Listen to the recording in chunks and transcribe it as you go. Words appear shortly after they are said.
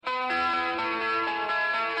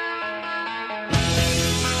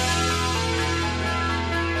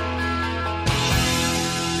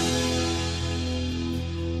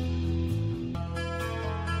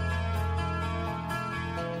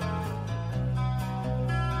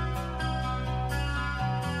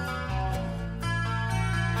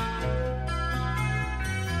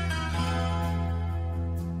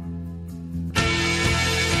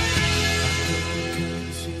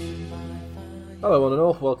Hello one and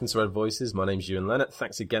all, welcome to Red Voices. My name's Ewan Leonard.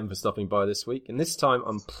 Thanks again for stopping by this week. And this time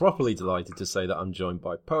I'm properly delighted to say that I'm joined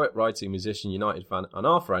by poet, writer, musician, United fan and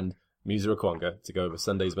our friend, Musa Okwonga, to go over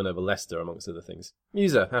Sunday's win over Leicester amongst other things.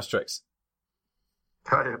 Musa, how's tricks?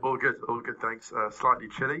 Hey, all good, thanks. Slightly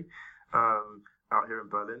chilly out here in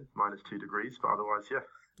Berlin, -2 degrees, but otherwise,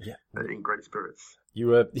 yeah, in great spirits. You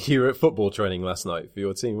were at football training last night for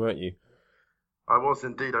your team, weren't you? I was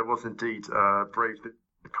indeed. Braved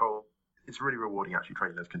the cold. It's really rewarding actually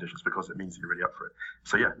training those conditions because it means you're really up for it.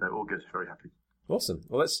 So yeah, no, all good. Very happy. Awesome.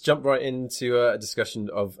 Well, let's jump right into a discussion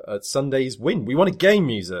of Sunday's win. We won a game,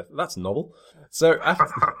 Musa. That's novel. So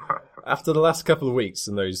after the last couple of weeks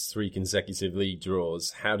and those 3 consecutive league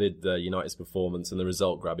draws, how did United's performance and the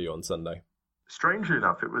result grab you on Sunday? Strangely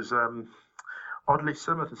enough, it was oddly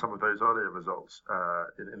similar to some of those earlier results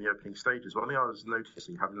in the opening stages. One thing I was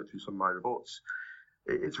noticing, having looked through some of my reports,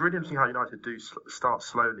 it's really interesting how United do start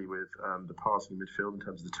slowly with the passing midfield in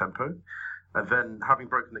terms of the tempo. And then having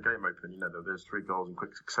broken the game open, there's 3 goals in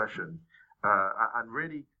quick succession. And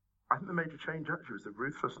really, I think the major change actually was the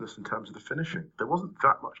ruthlessness in terms of the finishing. There wasn't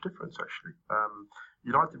that much difference, actually.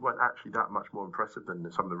 United weren't actually that much more impressive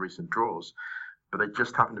than some of the recent draws, but they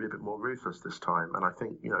just happened to be a bit more ruthless this time. And I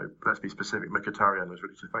think, let's be specific, Mkhitaryan was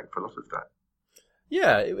really to thank for a lot of that.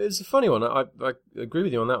 Yeah, it was a funny one. I agree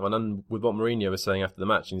with you on that one, and with what Mourinho was saying after the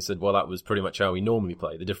match. And he said, well, that was pretty much how we normally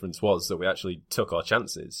play. The difference was that we actually took our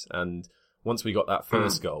chances. And once we got that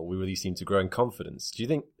first goal, we really seemed to grow in confidence. Do you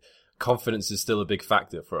think confidence is still a big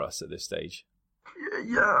factor for us at this stage?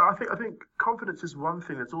 Yeah, I think confidence is one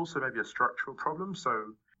thing. There's also maybe a structural problem.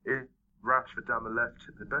 So if Rashford down the left,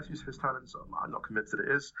 the best use of his talents, I'm not convinced that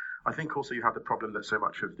it is. I think also you have the problem that so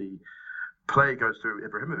much of the play goes through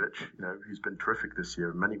Ibrahimovic, who's been terrific this year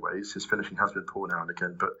in many ways. His finishing has been poor now and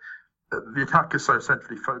again, but the attack is so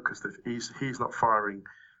centrally focused that if he's not firing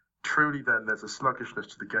truly, then there's a sluggishness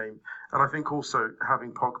to the game. And I think also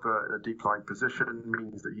having Pogba in a deep-lying position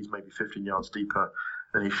means that he's maybe 15 yards deeper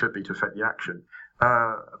than he should be to affect the action.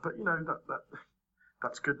 But,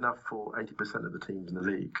 that's good enough for 80% of the teams in the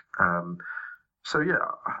league. So, yeah,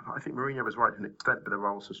 I think Mourinho was right to an extent, but there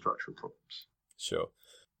are also structural problems. Sure.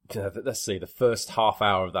 Let's see, the first half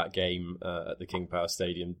hour of that game at the King Power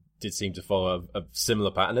Stadium did seem to follow a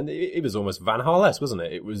similar pattern, and it was almost Van Gaal-esque, wasn't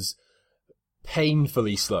it? It was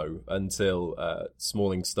painfully slow until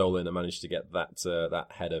Smalling stole in and managed to get that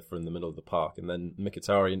header from the middle of the park, and then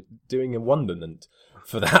Mkhitaryan doing a wonderment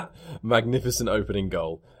for that magnificent opening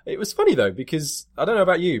goal. It was funny though, because I don't know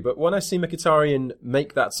about you, but when I see Mkhitaryan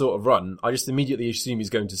make that sort of run, I just immediately assume he's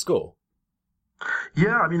going to score.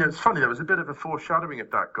 Yeah, it's funny. There was a bit of a foreshadowing of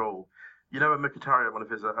that goal. When Mkhitaryan, one of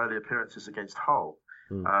his early appearances against Hull,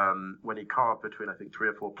 when he carved between, I think, 3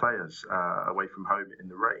 or 4 players away from home in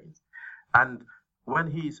the rain. And when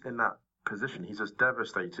he's in that position, he's as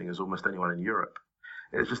devastating as almost anyone in Europe.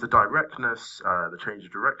 It's just the directness, the change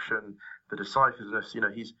of direction, the decisiveness.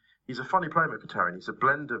 He's a funny player, Mkhitaryan. He's a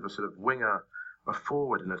blend of a sort of winger, a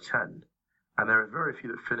forward, and a 10. And there are very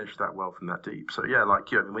few that finish that well from that deep. So yeah,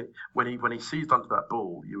 like you, when he seized onto that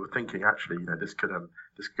ball, you were thinking actually, this could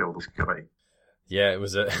go away. Yeah, it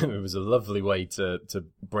was a lovely way to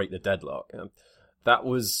break the deadlock. That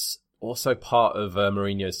was also part of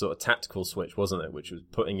Mourinho's sort of tactical switch, wasn't it? Which was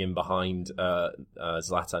putting him behind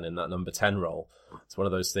Zlatan in that number 10 role. It's one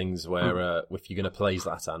of those things where if you're going to play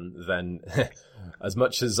Zlatan, then as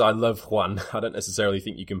much as I love Juan, I don't necessarily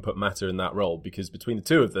think you can put Mata in that role, because between the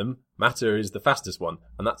two of them, Mata is the fastest one,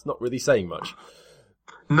 and that's not really saying much.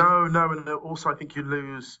 No, and also I think you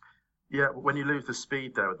lose. Yeah, when you lose the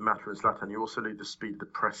speed there with Mata and Zlatan, you also lose the speed of the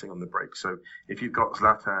pressing on the break. So if you've got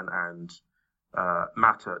Zlatan and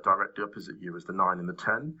Mata directly opposite you as the 9 and the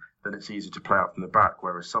 10, then it's easy to play out from the back,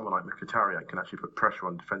 whereas someone like Mkhitaryan can actually put pressure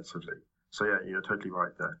on defensively. So yeah, you're totally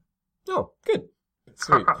right there. Oh, good.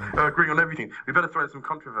 Sweet. Agreeing on everything. We better throw in some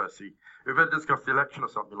controversy. We better discuss the election or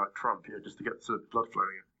something like Trump, just to get the blood flowing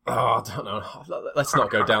in. Oh, I don't know. Let's not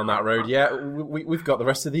go down that road yet. We've got the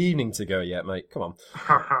rest of the evening to go yet, mate. Come on.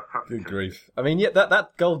 Good grief.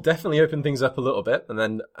 That goal definitely opened things up a little bit. And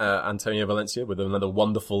then Antonio Valencia with another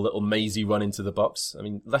wonderful little mazy run into the box.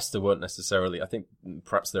 Leicester weren't necessarily, I think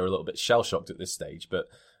perhaps they were a little bit shell-shocked at this stage, but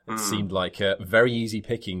it seemed like very easy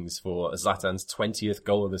pickings for Zlatan's 20th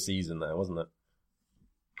goal of the season there, wasn't it?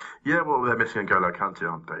 Yeah, well, they're missing N'Golo Kante,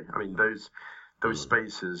 aren't they? Those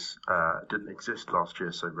spaces didn't exist last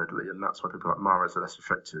year so readily, and that's why people like Mahrez are less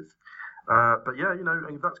effective. But yeah,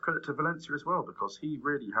 and that's credit to Valencia as well, because he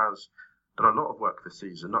really has done a lot of work this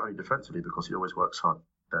season, not only defensively because he always works hard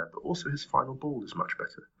there, but also his final ball is much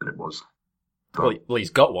better than it was. Well, he's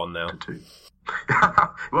got one now.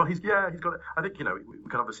 Well, he's got it. I think, we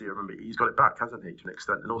can obviously remember he's got it back, hasn't he, to an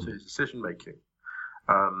extent, and also his decision making.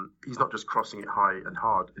 He's not just crossing it high and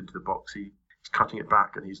hard into the box. He's cutting it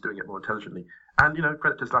back and he's doing it more intelligently. And,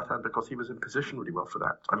 credit to Zlatan because he was in position really well for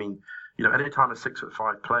that. I mean, anytime a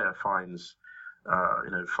 6'5" player finds,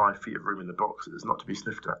 5 feet of room in the box, it's not to be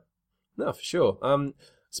sniffed at. No, for sure.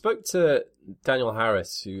 Spoke to Daniel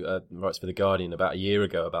Harris, who writes for The Guardian, about a year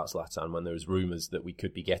ago about Zlatan when there was rumours that we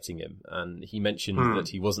could be getting him. And he mentioned that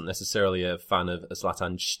he wasn't necessarily a fan of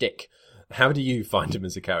Zlatan's shtick. How do you find him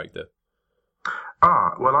as a character?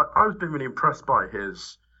 Well, I've been really impressed by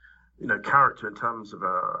his, character in terms of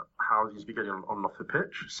how he's been getting on and off the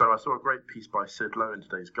pitch. So I saw a great piece by Sid Lowe in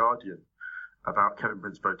today's Guardian about Kevin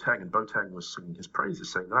Prince Boateng, and Boateng was singing his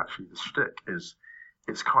praises, saying that actually the shtick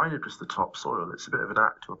it's kind of just the topsoil. It's a bit of an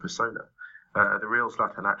act or a persona. The real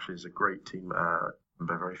Zlatan actually is a great team,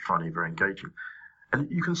 very funny, very engaging. And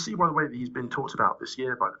you can see by the way that he's been talked about this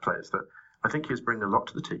year by the players that I think he's bringing a lot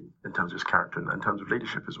to the team in terms of his character and in terms of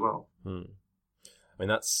leadership as well. I mean,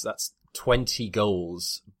 that's 20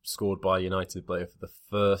 goals scored by a United player for the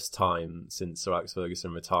first time since Sir Alex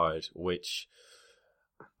Ferguson retired, which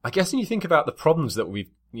I guess when you think about the problems that we've,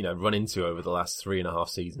 run into over the last 3.5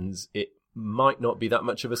 seasons, it might not be that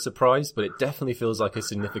much of a surprise, but it definitely feels like a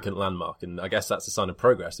significant landmark. And I guess that's a sign of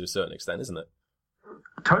progress to a certain extent, isn't it?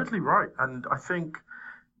 Totally right. And I think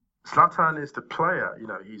Zlatan is the player.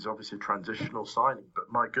 He's obviously a transitional signing, but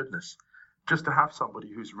my goodness, just to have somebody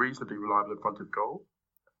who's reasonably reliable in front of goal,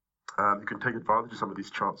 who can take advantage of some of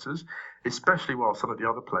these chances, especially while some of the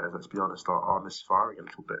other players, let's be honest, are misfiring a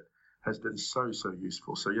little bit, has been so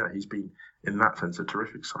useful. So yeah, he's been, in that sense, a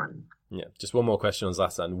terrific signing. Yeah, just one more question on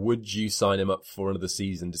Zlatan. Would you sign him up for another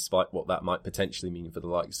season despite what that might potentially mean for the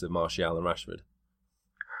likes of Martial and Rashford?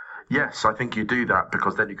 Yes, I think you do that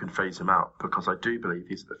because then you can phase him out, because I do believe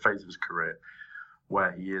he's at the phase of his career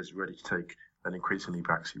where he is ready to take an increasingly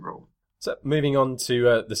backseat role. So moving on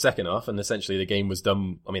to the second half, and essentially the game was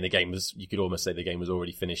done. I mean, you could almost say the game was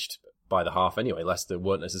already finished by the half anyway. Leicester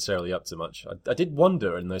weren't necessarily up to much. I did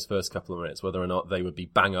wonder in those first couple of minutes whether or not they would be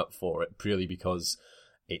bang up for it, purely because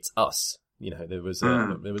it's us. There was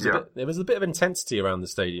a bit of intensity around the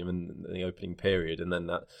stadium in the opening period, and then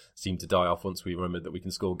that seemed to die off once we remembered that we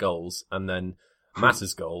can score goals. And then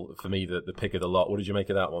Mata's goal, for me, the pick of the lot. What did you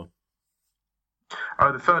make of that one?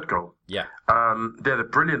 Oh, the third goal. Yeah. The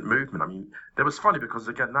brilliant movement. I mean, it was funny because,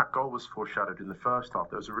 again, that goal was foreshadowed in the first half.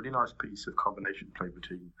 There was a really nice piece of combination play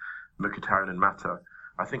between Mkhitaryan and Mata.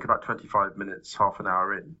 I think about 25 minutes, half an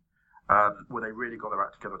hour in, when they really got their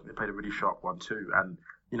act together. They played a really sharp 1-2, and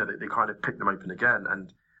they kind of picked them open again.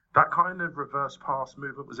 And that kind of reverse pass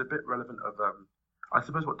movement was a bit relevant of, I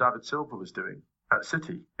suppose, what David Silva was doing at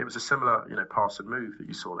City. It was a similar, pass and move that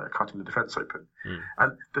you saw there, cutting the defence open.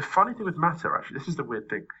 And the funny thing with Mata, actually, this is the weird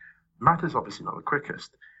thing. Mata's obviously not the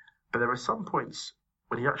quickest, but there are some points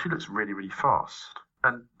when he actually looks really, really fast.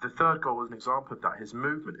 And the third goal was an example of that. His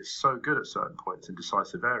movement is so good at certain points in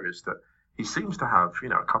decisive areas that he seems to have,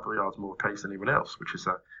 a couple of yards more pace than anyone else, which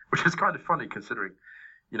is kind of funny considering,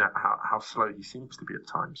 how slow he seems to be at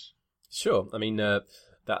times. Sure. I mean, that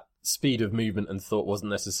speed of movement and thought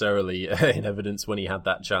wasn't necessarily in evidence when he had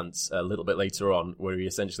that chance a little bit later on, where he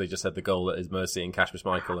essentially just had the goal at his mercy and Kasper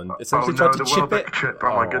Schmeichel and essentially tried to chip it. Chip.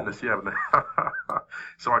 Oh my goodness, yeah.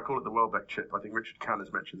 So I call it the Welbeck chip. I think Richard Cann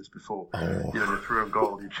has mentioned this before. You through on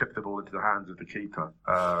goal, you chip the ball into the hands of the keeper,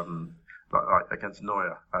 like against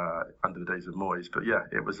Neuer under the days of Moyes. But yeah,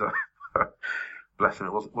 it was a bless him.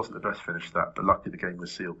 It wasn't the best finish that, but luckily the game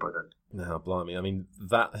was sealed by then. No, blimey. I mean,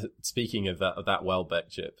 speaking of that Welbeck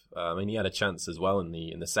chip, I mean, he had a chance as well in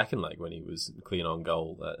the second leg when he was clean on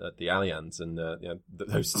goal at the Allianz, and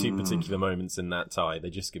those two particular moments in that tie,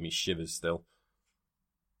 they just give me shivers still.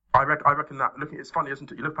 I reckon that. It's funny,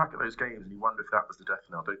 isn't it? You look back at those games and you wonder if that was the death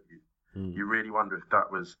knell, don't you? You really wonder if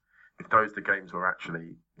those the games were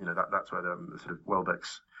actually, that's where the sort of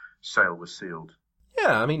Welbeck's sail was sealed.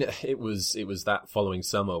 Yeah, I mean, it was that following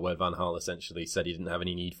summer where Van Gaal essentially said he didn't have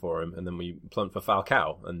any need for him, and then we plumped for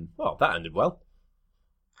Falcao, and, well, that ended well.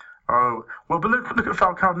 Oh, well, but look at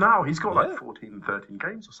Falcao now. He's got like 14 and 13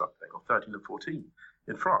 games or something, or 13 and 14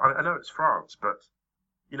 in France. I know it's France, but,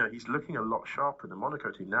 he's looking a lot sharper. The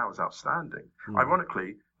Monaco team now is outstanding.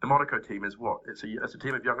 Ironically, the Monaco team is what? It's a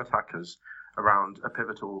team of young attackers around a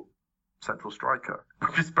pivotal central striker,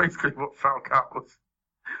 which is basically what Falcao was.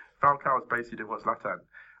 Falcao is basically doing what Zlatan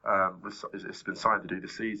has been signed to do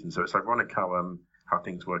this season. So it's ironic how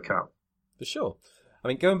things work out. For sure. I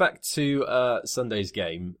mean, going back to Sunday's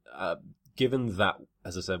game, given that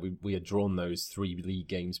as I said, we had drawn those 3 league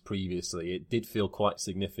games previously. It did feel quite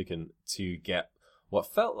significant to get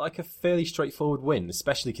what felt like a fairly straightforward win,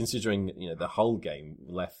 especially considering, the Hull game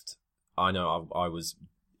left. I know I was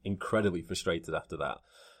incredibly frustrated after that.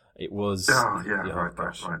 It was. Oh, yeah, right.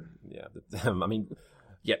 Yeah, I mean,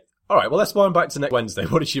 yeah. All right, well, let's wind back to next Wednesday.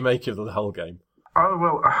 What did you make of the Hull game? Oh,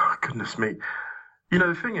 well, goodness me.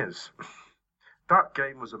 The thing is, that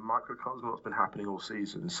game was a microcosm of what's been happening all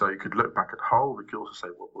season. So you could look back at Hull, but you could also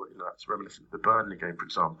say, well, that's reminiscent of the Burnley game, for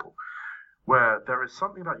example, where there is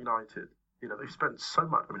something about United. They've spent so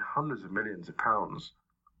much, hundreds of millions of pounds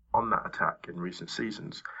on that attack in recent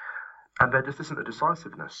seasons, and there just isn't a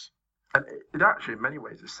decisiveness. And it actually, in many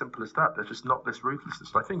ways, is as simple as that. There's just not this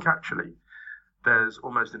ruthlessness. I think, actually, there's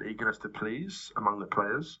almost an eagerness to please among the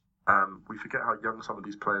players. We forget how young some of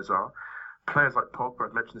these players are. Players like Pogba,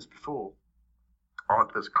 I've mentioned this before,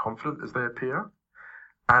 aren't as confident as they appear.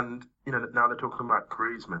 And, now they're talking about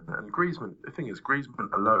Griezmann. And Griezmann, the thing is,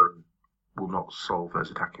 Griezmann alone will not solve those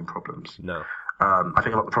attacking problems. No. I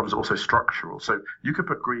think a lot of the problems are also structural. So you could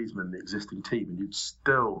put Griezmann in the existing team and you'd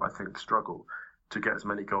still, I think, struggle to get as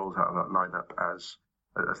many goals out of that lineup as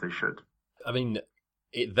they should. I mean,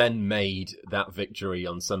 it then made that victory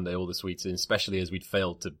on Sunday all the sweeter, especially as we'd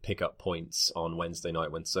failed to pick up points on Wednesday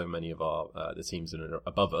night when so many of the teams that are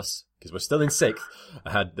above us, because we're still in 6th,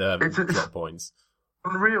 had dropped points.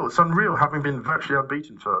 It's unreal having been virtually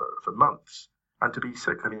unbeaten for months. And to be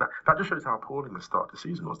 6th, that just shows how appalling the start of the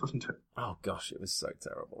season was, doesn't it? Oh, gosh, it was so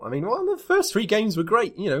terrible. The first 3 games were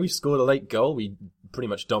great. We scored a late goal. We pretty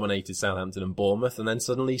much dominated Southampton and Bournemouth. And then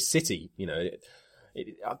suddenly City,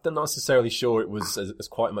 I'm not necessarily sure it was as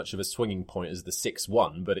quite much of a swinging point as the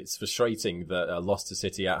 6-1, but it's frustrating that a loss to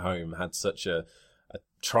City at home had such a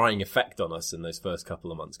trying effect on us in those first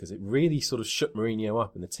couple of months, because it really sort of shook Mourinho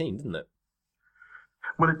up in the team, didn't it?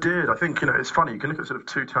 Well, it did. I think, it's funny. You can look at sort of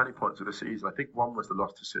 2 turning points of the season. I think one was the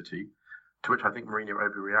loss to City, to which I think Mourinho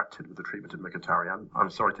overreacted with the treatment of Mkhitaryan. I'm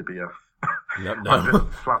sorry to be a bit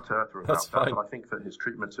of flat earther about that, but I think that his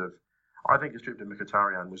treatment of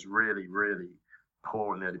Mkhitaryan was really, really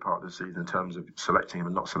poor in the early part of the season in terms of selecting him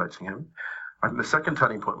and not selecting him. I think the second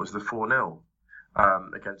turning point was the 4-0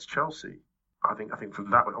 against Chelsea. I think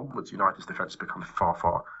from that one onwards, United's defence become far,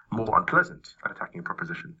 far more unpleasant at attacking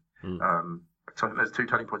proposition. So I think there's 2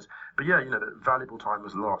 turning points. But yeah, the valuable time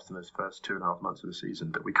was lost in those first 2.5 months of the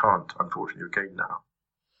season that we can't, unfortunately, regain now.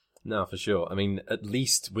 No, for sure. At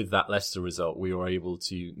least with that Leicester result, we were able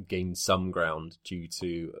to gain some ground due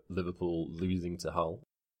to Liverpool losing to Hull.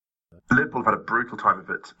 Liverpool have had a brutal time of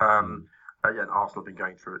it. And Arsenal have been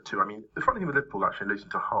going through it too. The funny thing with Liverpool actually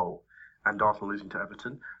losing to Hull and Arsenal losing to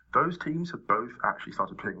Everton, those teams have both actually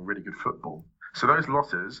started playing really good football. So those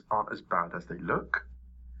losses aren't as bad as they look.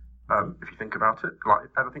 If you think about it,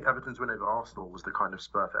 I think Everton's win over Arsenal was the kind of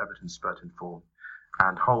spur for Everton's spurt in form,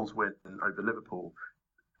 and Hull's win over Liverpool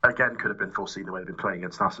again could have been foreseen the way they've been playing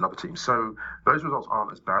against us and other teams. So those results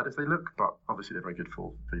aren't as bad as they look, but obviously they're very good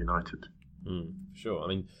for United. Sure.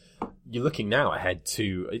 You're looking now ahead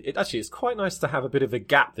to it. Actually, it's quite nice to have a bit of a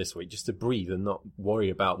gap this week, just to breathe and not worry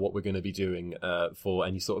about what we're going to be doing for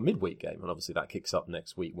any sort of midweek game. And obviously that kicks up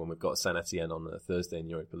next week when we've got Saint Etienne on Thursday in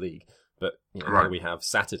Europa League. But here we have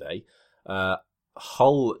Saturday.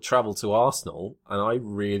 Hull travel to Arsenal, and I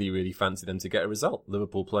really, really fancy them to get a result.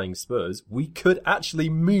 Liverpool playing Spurs. We could actually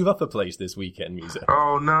move up a place this weekend, Musa.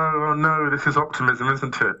 Oh no, this is optimism,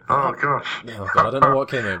 isn't it? Oh gosh. Oh God, I don't know what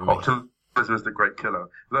came over me. Optimism is the great killer.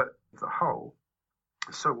 Look, the Hull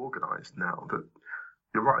is so organised now that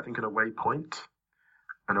you're right. I think an away point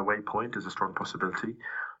is a strong possibility.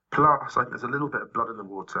 Plus, I think there's a little bit of blood in the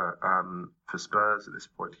water for Spurs at this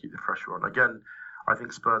point to keep the pressure on. Again, I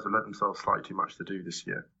think Spurs have let themselves slightly too much to do this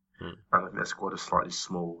year. And I think their squad is slightly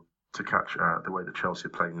small to catch the way that Chelsea are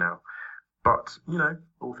playing now. But,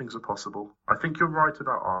 all things are possible. I think you're right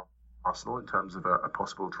about Arsenal in terms of a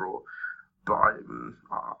possible draw. But I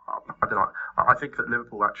don't know. I think that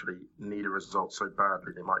Liverpool actually need a result so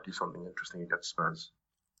badly they might do something interesting against Spurs.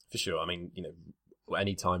 For sure.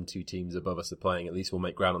 Any time 2 teams above us are playing, at least we'll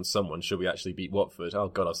make ground on someone. Should we actually beat Watford? Oh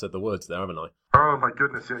God, I've said the words there, haven't I? Oh my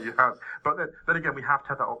goodness, yeah, you have. But then again, we have to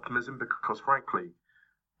have that optimism because, frankly,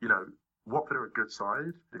 Watford are a good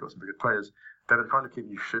side. They've got some good players. They're the kind of team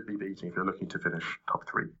you should be beating if you're looking to finish top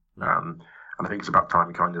 3. And I think it's about time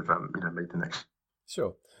we kind of made the next.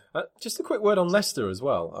 Sure. Just a quick word on Leicester as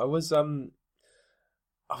well. I was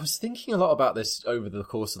thinking a lot about this over the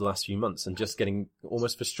course of the last few months and just getting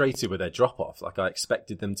almost frustrated with their drop-off. I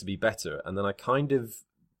expected them to be better. And then I kind of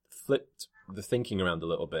flipped the thinking around a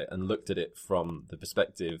little bit and looked at it from the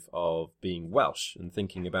perspective of being Welsh and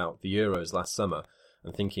thinking about the Euros last summer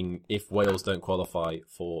and thinking if Wales don't qualify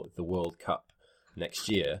for the World Cup next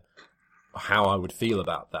year, how I would feel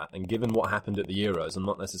about that. And given what happened at the Euros, I'm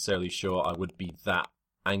not necessarily sure I would be that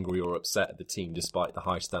angry or upset at the team despite the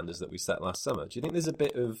high standards that we set last summer. Do you think there's a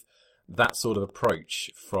bit of that sort of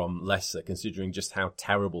approach from Leicester, considering just how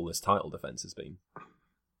terrible this title defence has been?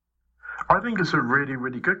 I think it's a really,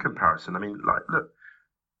 really good comparison. I mean, like,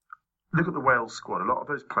 look at the Wales squad. A lot of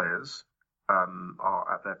those players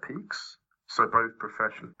are at their peaks. So both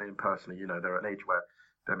professionally and personally, they're at an age where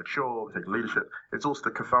they're mature, they're taking leadership. It's also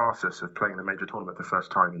the catharsis of playing a major tournament the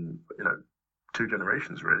first time in, 2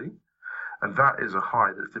 generations, really. And that is a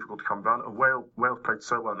high that's difficult to come down. And Wales played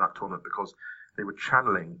so well in that tournament because they were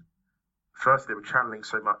channeling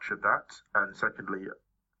so much of that. And secondly,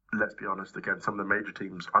 let's be honest, again, some of the major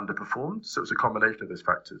teams underperformed. So it was a combination of those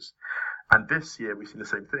factors. And this year, we've seen the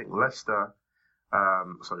same thing. Last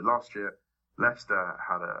year, Leicester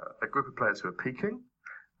had a group of players who were peaking.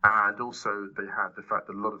 And also they had the fact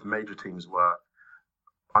that a lot of major teams were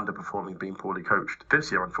underperforming, being poorly coached.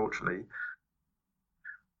 This year, unfortunately,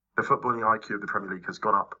 the footballing IQ of the Premier League has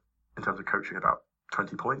gone up in terms of coaching about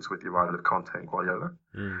 20 points with the arrival of Conte and Guardiola.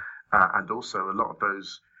 And also a lot of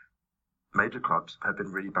those major clubs have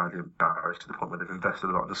been really badly embarrassed to the point where they've invested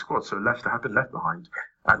a lot in the squad. So Leicester have been left behind.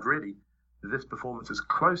 And really, this performance is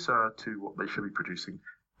closer to what they should be producing.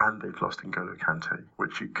 And they've lost N'Golo Kante,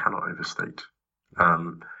 which you cannot overstate.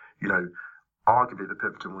 Arguably the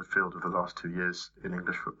pivotal midfield of the last 2 years in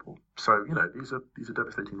English football. So, these are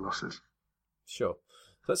devastating losses. Sure.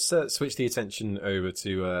 Let's switch the attention over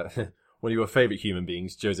to one of your favourite human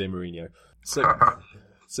beings, Jose Mourinho.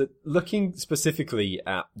 So looking specifically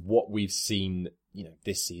at what we've seen,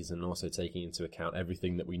 this season, also taking into account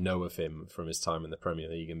everything that we know of him from his time in the Premier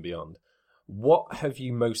League and beyond, what have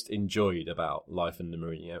you most enjoyed about life under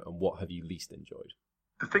Mourinho, and what have you least enjoyed?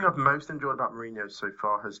 The thing I've most enjoyed about Mourinho so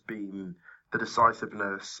far has been the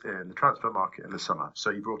decisiveness in the transfer market in the summer.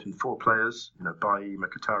 So he brought in 4 players, Bailly,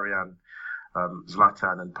 Mkhitaryan,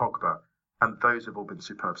 Zlatan and Pogba, and those have all been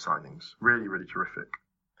superb signings. Really, really terrific.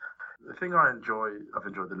 The thing I've enjoyed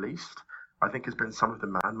the least, I think, has been some of the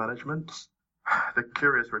man management. The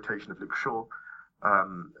curious rotation of Luke Shaw,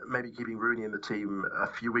 maybe keeping Rooney in the team a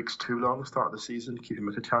few weeks too long, start of the season, keeping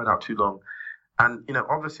Mkhitaryan out too long. And,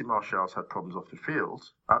 obviously Martial's had problems off the field,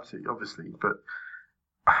 absolutely, obviously, but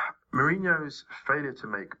Mourinho's failure to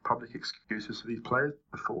make public excuses for these players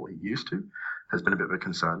before he used to has been a bit of a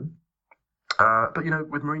concern. But,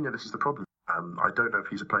 with Mourinho, this is the problem. I don't know if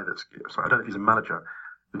he's I don't know if he's a manager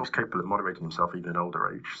who's capable of moderating himself even in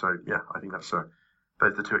older age. So, yeah, I think those are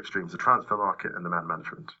the 2 extremes, the transfer market and the man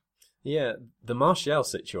management. Yeah, the Martial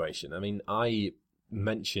situation. I mean, I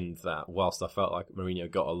mentioned that whilst I felt like Mourinho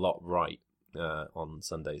got a lot right on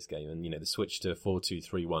Sunday's game, and the switch to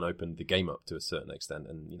 4-2-3-1 opened the game up to a certain extent,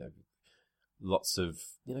 and lots of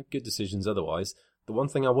good decisions otherwise. The one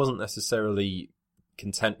thing I wasn't necessarily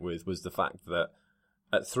content with was the fact that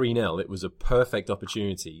at 3-0 it was a perfect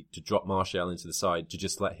opportunity to drop Martial into the side, to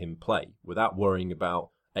just let him play without worrying about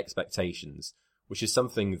expectations, which is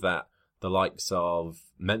something that the likes of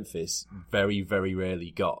Memphis very, very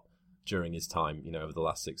rarely got during his time, over the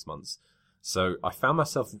last 6 months. So I found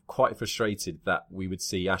myself quite frustrated that we would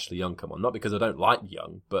see Ashley Young come on. Not because I don't like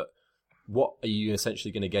Young, but what are you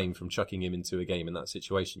essentially going to gain from chucking him into a game in that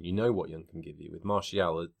situation? You know what Young can give you. With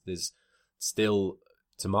Martial, there's still,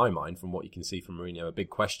 to my mind, from what you can see from Mourinho, a big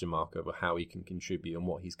question mark over how he can contribute and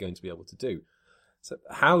what he's going to be able to do. So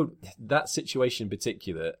how, that situation in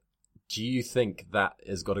particular, do you think that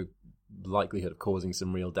has got a likelihood of causing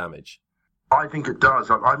some real damage? I think it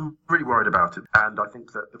does. I'm really worried about it. And I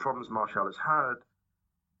think that the problems Martial has had,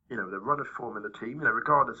 the run of form in the team,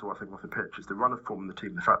 regardless of what I think off the pitch, is the run of form in the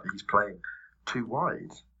team, the fact that he's playing too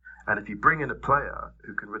wide. And if you bring in a player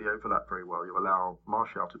who can really overlap very well, you allow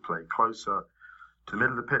Martial to play closer to the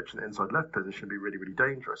middle of the pitch and the inside left position, be really, really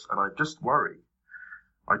dangerous. And I just worry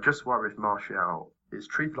if Martial is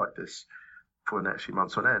treated like this for the next few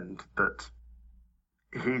months on end, that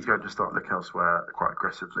he's going to start looking elsewhere quite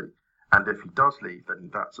aggressively. And if he does leave, then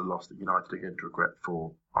that's a loss that United are going to regret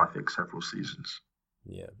for, I think, several seasons.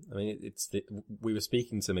 Yeah, I mean, we were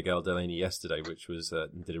speaking to Miguel Delaney yesterday, which was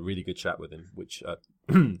did a really good chat with him, which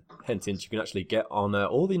hint, you can actually get on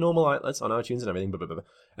all the normal outlets on iTunes and everything. Blah, blah, blah.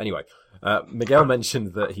 Anyway, Miguel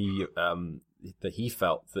mentioned that he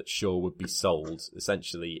felt that Shaw would be sold,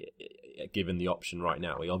 essentially, given the option right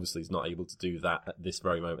now. He obviously is not able to do that at this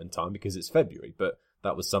very moment in time because it's February, but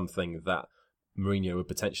that was something that Mourinho would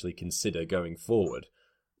potentially consider going forward.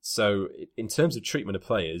 So in terms of treatment of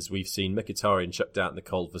players, we've seen Mkhitaryan chucked out in the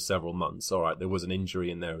cold for several months. All right, there was an injury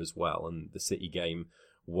in there as well, and the City game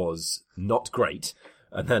was not great.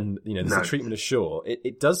 And then, there's the treatment of Shaw.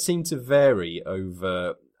 It does seem to vary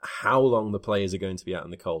over how long the players are going to be out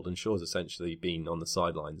in the cold. And Shaw's essentially been on the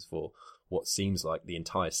sidelines for what seems like the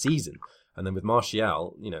entire season. And then with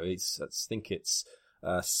Martial, I think it's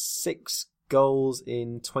 6 goals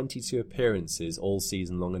in 22 appearances all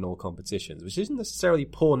season long in all competitions, which isn't necessarily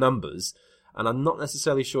poor numbers. And I'm not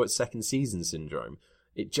necessarily sure it's second season syndrome.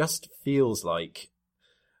 It just feels like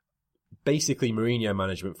basically Mourinho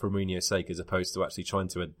management for Mourinho's sake, as opposed to actually trying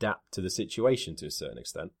to adapt to the situation to a certain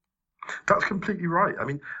extent. That's completely right. I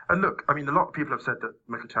mean, a lot of people have said that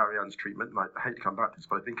Mkhitaryan's treatment, and I hate to come back to this,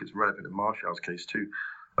 but I think it's relevant in Martial's case too.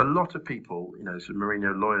 A lot of people, some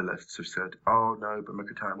Mourinho loyalists have said, oh no, but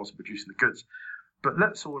Mkhitaryan wasn't producing the goods. But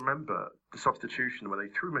let's all remember the substitution when they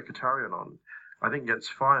threw Mkhitaryan on, I think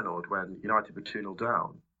against Feyenoord when United were 2-0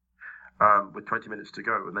 down with 20 minutes to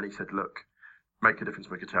go. And then he said, look, make a difference,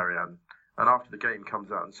 Mkhitaryan. And after the game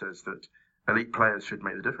comes out and says that elite players should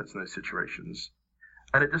make the difference in those situations.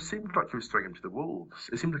 And it just seemed like he was throwing him to the wolves.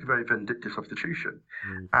 It seemed like a very vindictive substitution.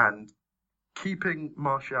 And keeping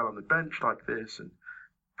Martial on the bench like this and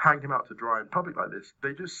hanging him out to dry in public like this,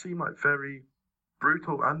 they just seem like very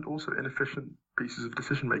brutal and also inefficient pieces of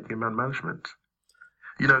decision-making and man management.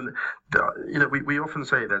 We often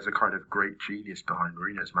say there's a kind of great genius behind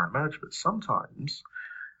Mourinho's man management. Sometimes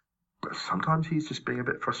he's just being a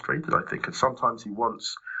bit frustrated, I think. And sometimes he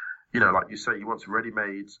wants, like you say, he wants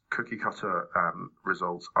ready-made, cookie-cutter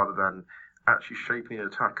results other than actually shaping an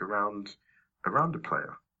attack around a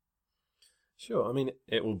player. Sure. I mean,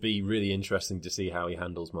 it will be really interesting to see how he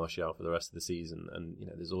handles Martial for the rest of the season. And,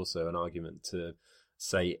 there's also an argument to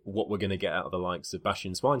say what we're going to get out of the likes of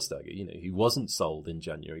Bastian Schweinsteiger, who wasn't sold in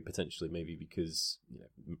January, potentially maybe because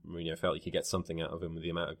Mourinho felt he could get something out of him with the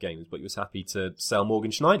amount of games, but he was happy to sell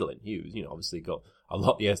Morgan Schneiderlin, who's, obviously got a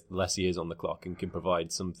lot less years on the clock and can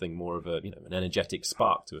provide something more of an energetic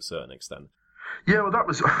spark to a certain extent. Yeah, well, that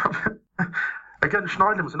was... Again,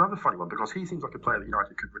 Schneiderlin was another funny one because he seems like a player that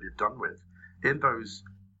United could really have done with. In those,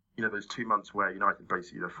 those 2 months where United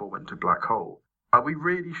basically their form went into a black hole, are we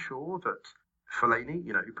really sure that Fellaini,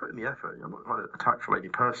 who put in the effort, I'm not trying to attack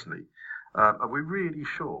Fellaini personally, are we really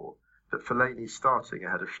sure that Fellaini starting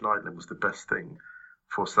ahead of Schneiderlin was the best thing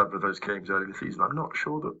for some of those games early in the season? I'm not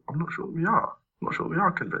sure that we are. I'm not sure that we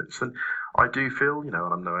are convinced. And I do feel, and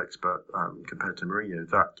I'm no expert compared to Mourinho,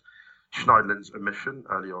 that Schneiderlin's omission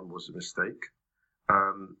early on was a mistake.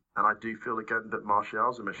 And I do feel again that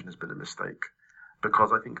Martial's omission has been a mistake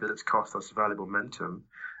because I think that it's cost us valuable momentum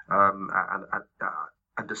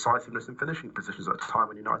and decisiveness in finishing positions at a time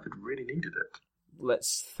when United really needed it.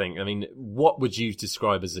 Let's think. I mean, what would you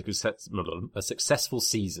describe as a successful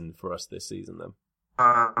season for us this season then?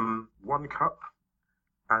 1 cup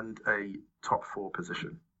and a top 4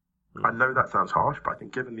 position. I know that sounds harsh, but I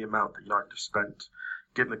think given the amount that United have spent,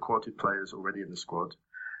 given the quality of players already in the squad,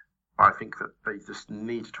 I think that they just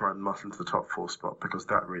need to try and muscle into the top 4 spot because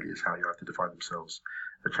that really is how you have to define themselves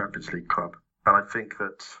a Champions League club. And I think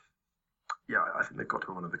that, I think they've got to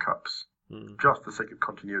win one of the cups just for the sake of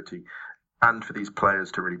continuity and for these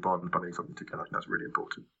players to really bond by doing something together. I think that's really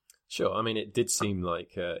important. Sure. I mean, it did seem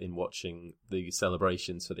like in watching the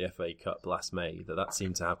celebrations for the FA Cup last May that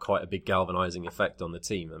seemed to have quite a big galvanising effect on the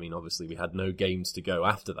team. I mean, obviously we had no games to go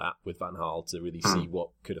after that with Van Gaal to really see what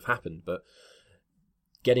could have happened, but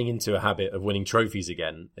getting into a habit of winning trophies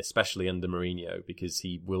again, especially under Mourinho, because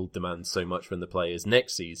he will demand so much from the players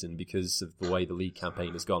next season because of the way the league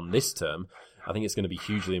campaign has gone this term. I think it's going to be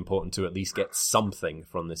hugely important to at least get something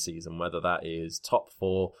from this season, whether that is top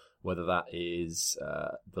 4, whether that is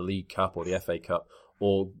the League Cup or the FA Cup,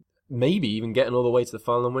 or maybe even getting all the way to the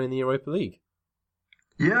final and winning the Europa League.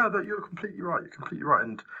 Yeah, you're completely right.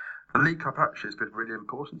 And the League Cup actually has been really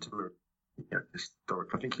important to Mourinho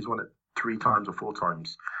historically. I think he's won it 3 times or 4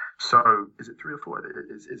 times. So is it 3 or 4?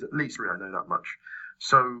 It's at least 3, I know that much.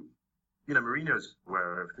 So, Mourinho's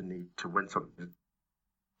aware of the need to win something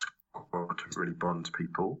or to really bond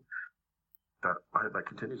people. I hope that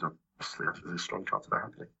continues, obviously. There's a strong chance of that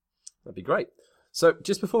happening. That'd be great. So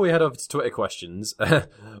just before we head over to Twitter questions,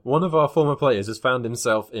 one of our former players has found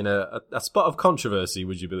himself in a spot of controversy,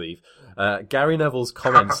 would you believe? Gary Neville's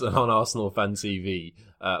comments on Arsenal Fan TV,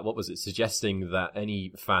 suggesting that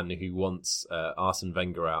any fan who wants Arsene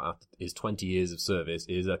Wenger out after his 20 years of service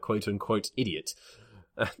is a quote-unquote idiot.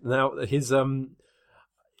 Now,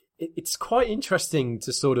 it's quite interesting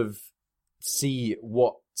to sort of see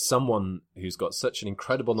what someone who's got such an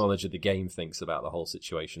incredible knowledge of the game thinks about the whole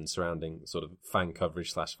situation surrounding sort of fan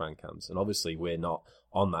coverage / fan cams. And obviously we're not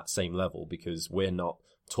on that same level because we're not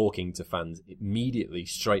talking to fans immediately,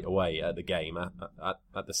 straight away at the game,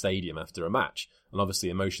 at the stadium after a match. And obviously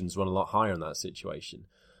emotions run a lot higher in that situation.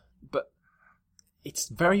 But it's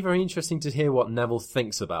very, very interesting to hear what Neville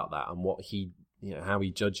thinks about that and what how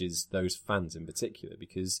he judges those fans in particular.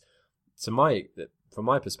 Because from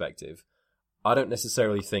my perspective, I don't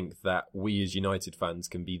necessarily think that we as United fans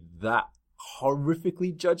can be that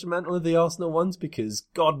horrifically judgmental of the Arsenal ones, because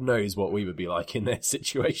God knows what we would be like in their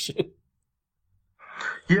situation.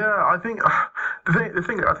 Yeah, I think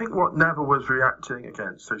I think what Neville was reacting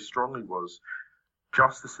against so strongly was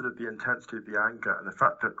just the intensity of the anger and the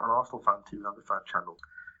fact that on Arsenal fan TV and other fan channels,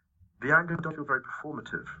 the anger does feel very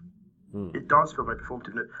performative. It does feel very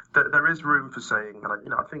performative. There is room for saying,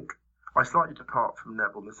 and I think I slightly depart from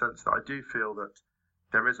Neville in the sense that I do feel that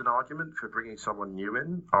there is an argument for bringing someone new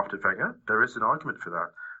in after Wenger. There is an argument for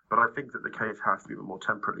that. But I think that the case has to be more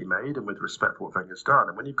temperately made and with respect for what Wenger's done.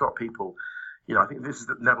 And when you've got people, I think this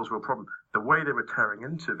is Neville's real problem. The way they were tearing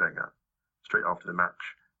into Wenger straight after the match,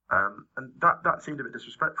 and that seemed a bit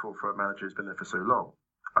disrespectful for a manager who's been there for so long.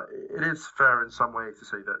 It is fair in some ways to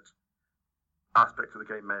say that aspects of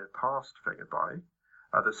the game may have passed Wenger by.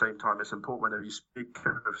 At the same time, it's important whenever you speak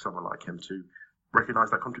of someone like him to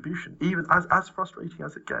recognise that contribution, even as frustrating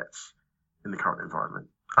as it gets in the current environment,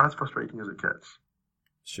 as frustrating as it gets.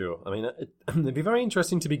 Sure. I mean, it'd be very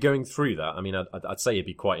interesting to be going through that. I mean, I'd say it'd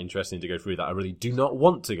be quite interesting to go through that. I really do not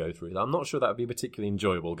want to go through that. I'm not sure that would be particularly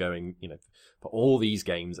enjoyable going, for all these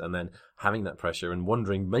games and then having that pressure and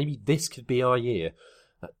wondering maybe this could be our year.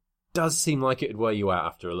 That does seem like it would wear you out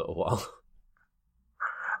after a little while.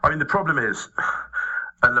 I mean, the problem is,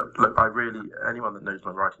 and look, anyone that knows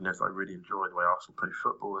my writing knows I really enjoy the way Arsenal play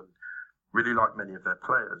football and really like many of their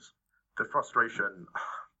players. The frustration,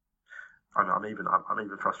 I'm even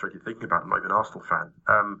frustrated thinking about them. I'm not even an Arsenal fan.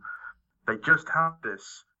 They just have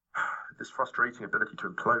this frustrating ability to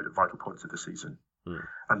implode at vital points of the season.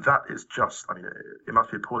 And that is just, it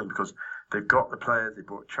must be appalling because they've got the players, they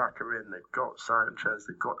brought Xhaka in, they've got Sanchez,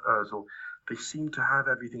 they've got Ozil. They seem to have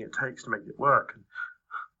everything it takes to make it work. And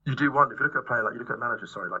you do wonder, if you look at a player like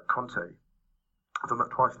managers, like Conte, I've done that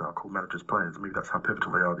twice now, called managers players. Maybe that's how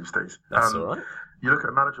pivotal they are these days. That's all right. You look at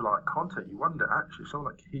a manager like Conte, you wonder, actually, if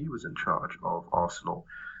someone like he was in charge of Arsenal,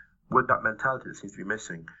 would that mentality that seems to be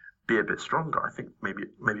missing be a bit stronger? I think maybe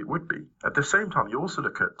it would be. At the same time, you also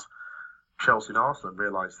look at Chelsea and Arsenal and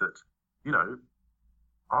realise that,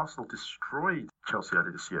 Arsenal destroyed Chelsea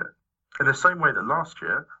earlier this year. In the same way that last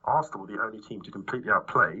year, Arsenal were the only team to completely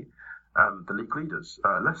outplay the league leaders,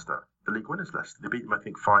 Leicester, the league winners Leicester. They beat them, I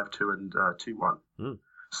think, 5-2 and 2-1.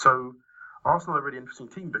 So Arsenal are a really interesting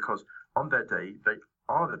team because on their day, they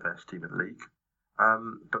are the best team in the league.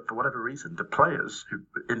 But for whatever reason, the players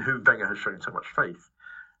in whom Wenger has shown so much faith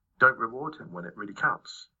don't reward him when it really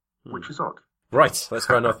counts, which is odd. Right, let's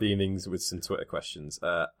round off the innings with some Twitter questions.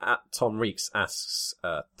 At Tom Reeks asks,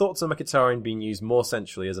 thoughts on Mkhitaryan being used more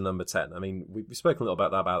centrally as a number 10? I mean, we've spoken a little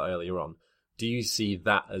about that earlier on. Do you see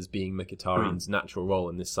that as being Mkhitaryan's natural role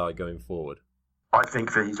in this side going forward? I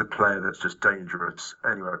think that he's a player that's just dangerous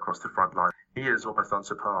anywhere across the front line. He is almost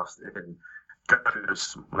unsurpassed in going through those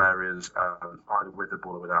small areas, either with the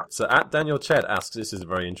ball or without. So at Daniel Ched asks, this is a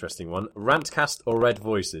very interesting one, Rantcast or Red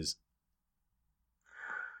Voices?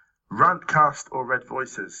 Rantcast or Red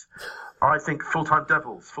Voices? I think full-time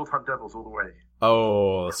Devils all the way.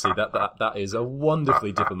 Oh, see, that is a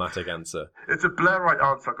wonderfully diplomatic answer. It's a Blairite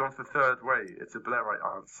answer. I've gone for third way. It's a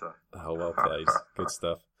Blairite answer. Oh, well played. Good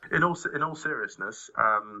stuff. In all seriousness,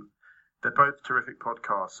 they're both terrific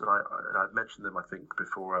podcasts, and I've mentioned them, I think,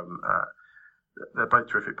 before. They're both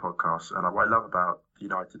terrific podcasts, and what I love about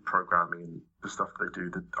United programming and the stuff they do,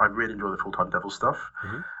 I really enjoy the Full-Time Devil stuff,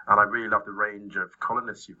 and I really love the range of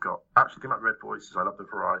columnists you've got. Actually, think about Red Voices, I love the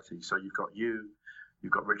variety. So you've got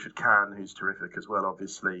you've got Richard Cann, who's terrific as well,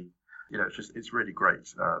 obviously. It's really great,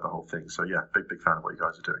 the whole thing. So yeah, big fan of what you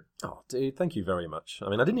guys are doing. Oh, dude, thank you very much. I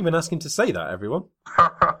mean, I didn't even ask him to say that, everyone.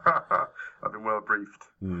 I've been well briefed.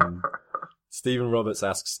 Stephen Roberts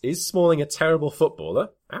asks, is Smalling a terrible footballer?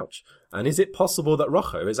 Ouch. And is it possible that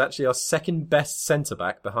Rojo is actually our second best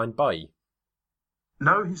centre-back behind Bailly?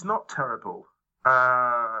 No, he's not terrible.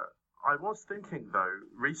 I was thinking, though,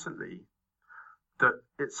 recently, that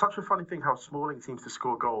it's such a funny thing how Smalling seems to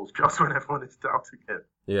score goals just when everyone is doubting him.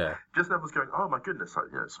 Yeah. Just everyone's going, oh my goodness,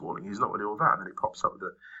 Smalling, he's not really all that. And then he pops up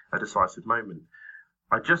with a decisive moment.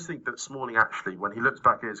 I just think that Smalling actually, when he looks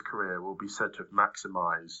back at his career, will be said to have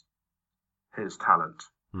maximised his talent.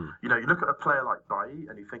 You look at a player like Bailly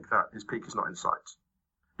and you think that his peak is not in sight.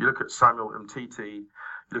 You look at Samuel Umtiti, you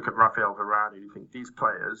look at Rafael Varane, and you think these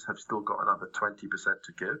players have still got another 20%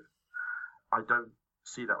 to give. I don't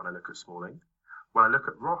see that when I look at Smalling. when I look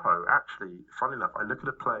at Rojo, actually, funnily enough, I look at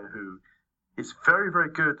a player who is very, very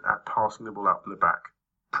good at passing the ball out from the back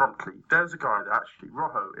promptly. There's a guy that actually,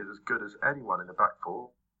 Rojo is as good as anyone in the back four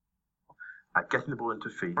at getting the ball into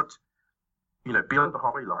feet, beyond the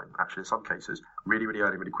halfway line, actually, in some cases, really, really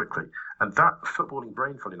early, really quickly. And that footballing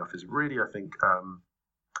brain, funny enough, is really, I think,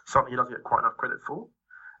 something he doesn't get quite enough credit for.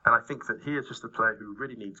 And I think that he is just a player who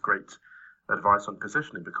really needs great advice on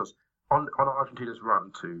positioning, because on Argentina's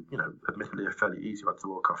run to, admittedly a fairly easy run to the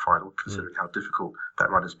World Cup final, considering how difficult that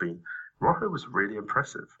run has been, Rojo was really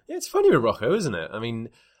impressive. Yeah, it's funny with Rojo, isn't it? I mean,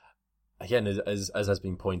 again, as has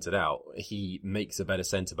been pointed out, he makes a better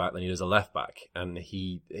centre-back than he does a left-back. And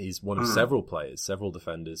he is one of several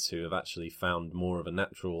defenders who have actually found more of a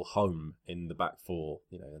natural home in the back four,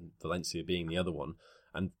 and Valencia being the other one.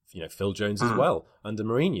 And, Phil Jones as well, under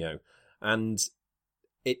Mourinho. And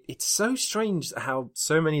it's so strange how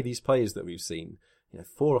so many of these players that we've seen,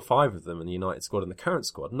 4 or 5 of them in the United squad and the current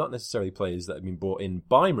squad, not necessarily players that have been brought in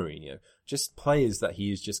by Mourinho, just players that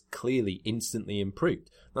he has just clearly instantly improved.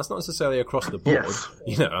 That's not necessarily across the board. Yes.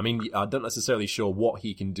 I'm not necessarily sure what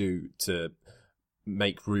he can do to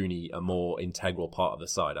make Rooney a more integral part of the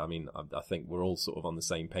side. I mean, I think we're all sort of on the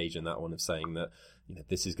same page in that one of saying that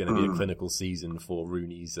this is going to be a clinical season for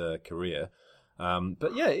Rooney's career.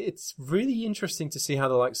 But yeah, it's really interesting to see how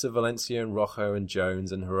the likes of Valencia and Rojo and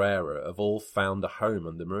Jones and Herrera have all found a home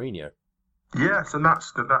under Mourinho. Yes, and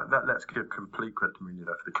that let's give complete credit to Mourinho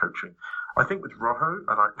there for the coaching. I think with Rojo,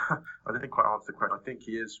 and I didn't quite answer the question, I think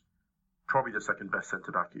he is probably the second best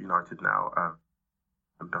centre-back at United now,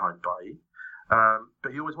 and behind Bailly.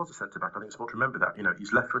 But he always was a centre-back. I think it's important to remember that.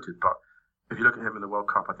 He's left-footed, but if you look at him in the World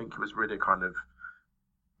Cup, I think he was really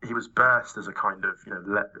he was best as a kind of, he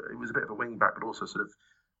was a bit of a wing back, but also sort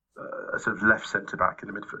of left centre back in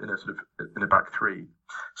the midfield, in a back three.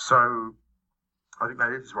 So I think that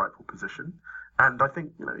is his rightful position, and I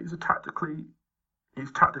think he's tactically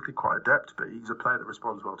quite adept, but he's a player that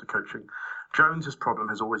responds well to coaching. Jones's problem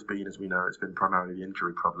has always been, as we know, it's been primarily the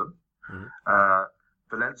injury problem.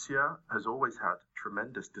 Valencia has always had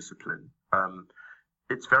tremendous discipline.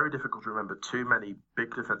 It's very difficult to remember too many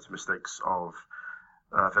big defensive mistakes of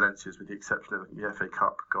Valencia's, with the exception of the FA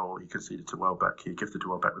Cup goal he conceded to Welbeck. He gifted to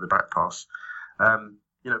Welbeck with a back pass.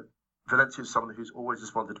 Valencia is someone who's always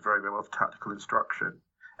responded very, very well to tactical instruction.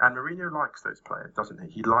 And Mourinho likes those players, doesn't he?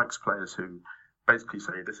 He likes players who basically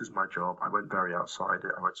say, this is my job, I won't vary outside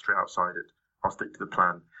it, I won't stray outside it, I'll stick to the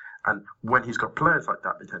plan. And when he's got players like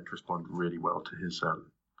that, they tend to respond really well to his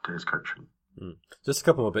coaching. Just a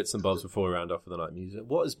couple more bits and bobs before we round off with the night music.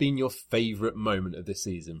 What has been your favourite moment of this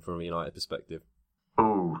season from a United perspective?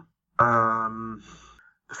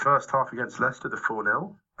 The first half against Leicester, the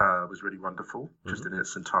 4-0, was really wonderful, just in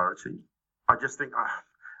its entirety. I just think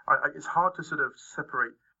it's hard to sort of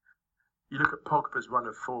separate. You look at Pogba's run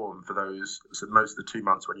of form for most of the 2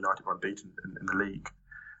 months when United were unbeaten in the league.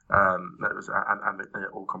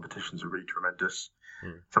 All competitions were really tremendous.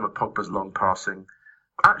 Some of Pogba's long passing.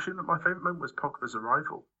 Actually, my favourite moment was Pogba's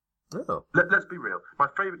arrival. Oh. Let's be real. My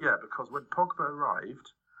favourite, because when Pogba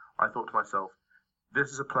arrived, I thought to myself,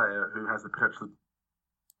 this is a player who has the potential to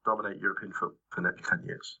dominate European football for the next 10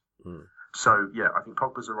 years. So, I think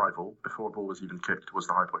Pogba's arrival, before a ball was even kicked, was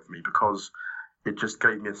the high point for me, because it just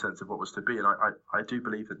gave me a sense of what was to be. And I do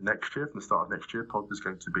believe that next year, from the start of next year, Pogba's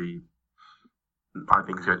going to be, I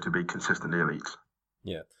think, is going to be consistently elite.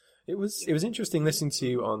 Yeah. It was interesting listening to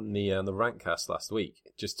you on the Rantcast last week,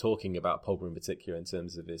 just talking about Pogba in particular in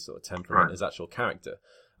terms of his sort of temperament, his actual character.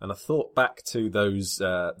 And I thought back to those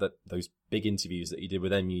big interviews that he did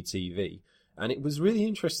with MUTV, and it was really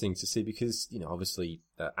interesting to see because obviously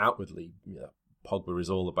outwardly Pogba is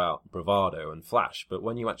all about bravado and flash, but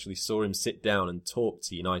when you actually saw him sit down and talk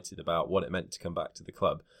to United about what it meant to come back to the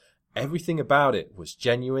club, everything about it was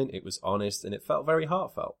genuine, it was honest, and it felt very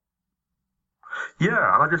heartfelt.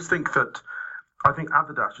 Yeah, and I just think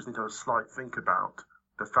Adidas just need to have a slight think about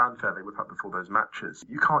the fanfare they whip up before those matches.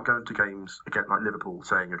 You can't go into games again like Liverpool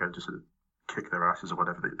saying you're going to sort of kick their asses or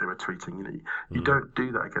whatever they were tweeting. You don't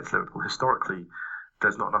do that against Liverpool. Historically,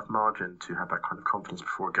 there's not enough margin to have that kind of confidence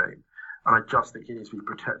before a game. And I just think he needs to be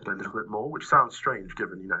protected a little bit more, which sounds strange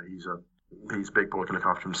given, he's a big boy to look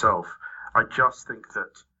after himself. I just think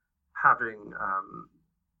that having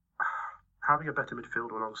a better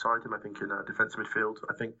midfielder alongside him, I think in a defensive midfield,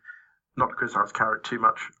 I think not to criticise Carrick too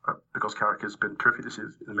much because Carrick has been terrific this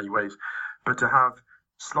season in many ways, but to have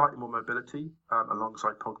slightly more mobility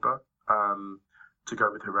alongside Pogba to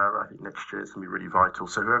go with Herrera, I think next year is going to be really vital.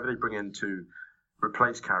 So whoever they bring in to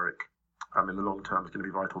replace Carrick in the long term is going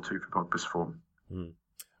to be vital too for Pogba's form.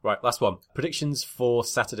 Right, last one. Predictions for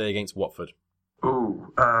Saturday against Watford.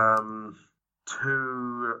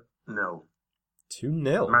 2-0.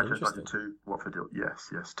 2-0. Manchester United 2, Watford 0. Yes,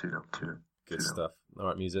 2-0. 2-0. Good stuff. All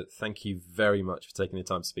right, Musa, thank you very much for taking the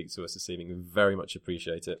time to speak to us this evening. We very much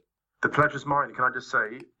appreciate it. The pleasure's mine. Can I just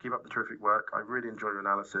say, keep up the terrific work. I really enjoy your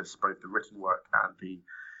analysis, both the written work and the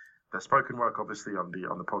spoken work, obviously, on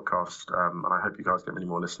the podcast. And I hope you guys get many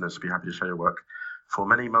more listeners. Be happy to share your work for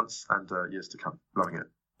many months and years to come. Loving it.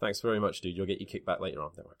 Thanks very much, dude. You'll get your kickback later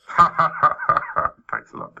on. Don't worry.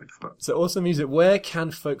 Thanks a lot. So, Awesome Music, where can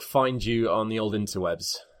folk find you on the old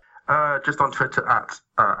interwebs? Just on Twitter at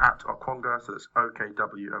Okwonga, so it's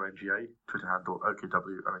OKWONGA, Twitter handle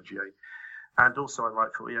OKWONGA. And also I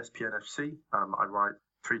write for ESPN FC. I write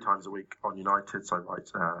 3 times a week on United, so I write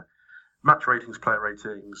match ratings, player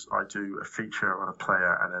ratings. I do a feature on a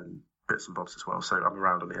player and then bits and bobs as well. So I'm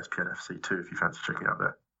around on ESPN FC too, if you fancy checking out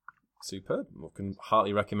there. Superb. Well, can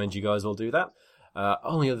heartily recommend you guys all do that.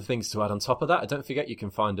 Only other things to add on top of that. Don't forget you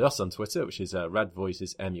can find us on Twitter, which is Red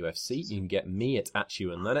Voices MUFC. You can get me at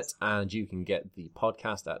 @Ewan-Leonard, and you can get the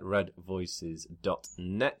podcast at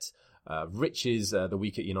redvoices.net. Rich's The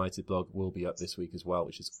Week at United blog will be up this week as well,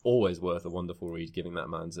 which is always worth a wonderful read, given that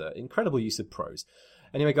man's incredible use of prose.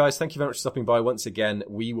 Anyway, guys, thank you very much for stopping by once again.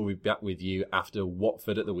 We will be back with you after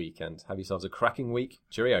Watford at the weekend. Have yourselves a cracking week.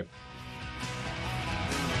 Cheerio.